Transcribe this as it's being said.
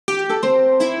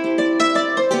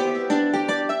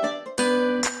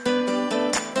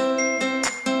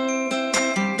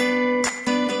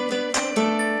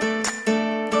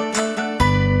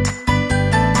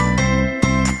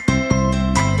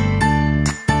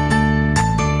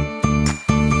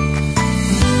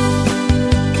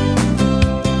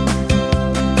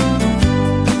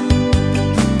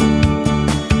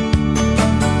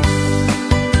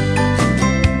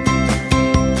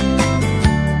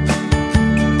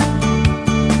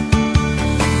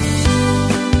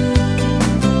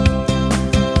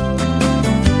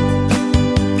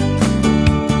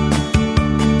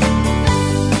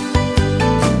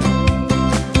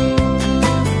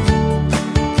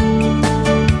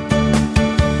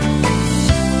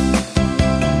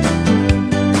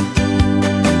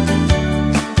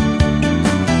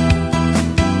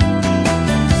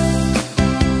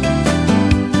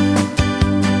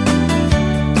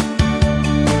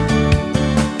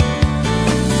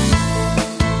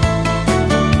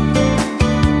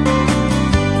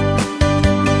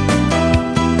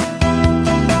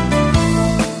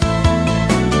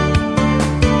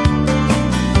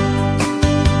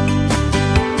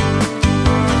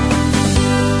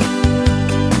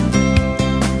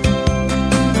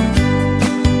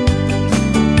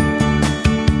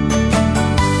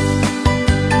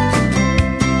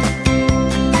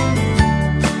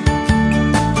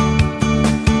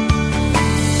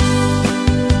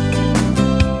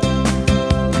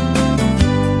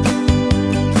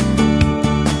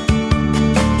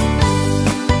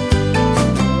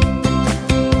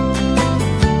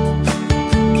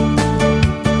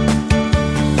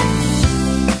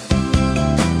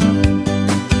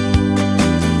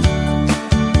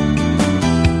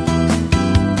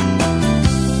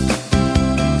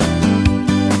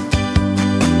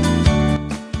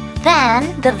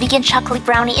The vegan chocolate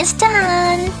brownie is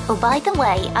done! Oh, by the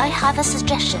way, I have a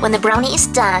suggestion. When the brownie is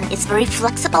done, it's very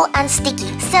flexible and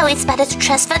sticky. So it's better to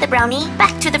transfer the brownie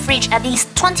back to the fridge at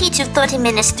least 20 to 30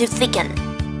 minutes to thicken.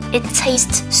 It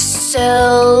tastes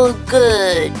so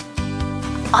good.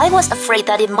 I was afraid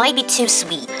that it might be too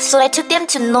sweet, so I took them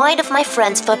to 9 of my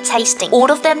friends for tasting. All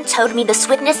of them told me the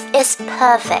sweetness is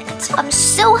perfect. I'm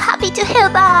so happy to hear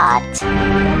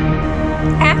that!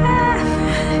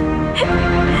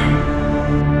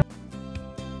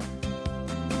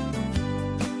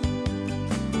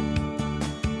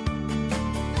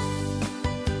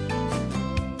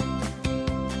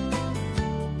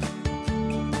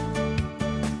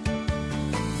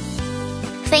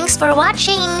 Thanks for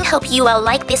watching! Hope you all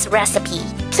like this recipe.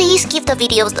 Please give the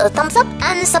videos a thumbs up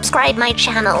and subscribe my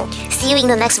channel. See you in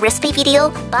the next recipe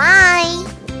video.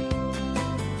 Bye!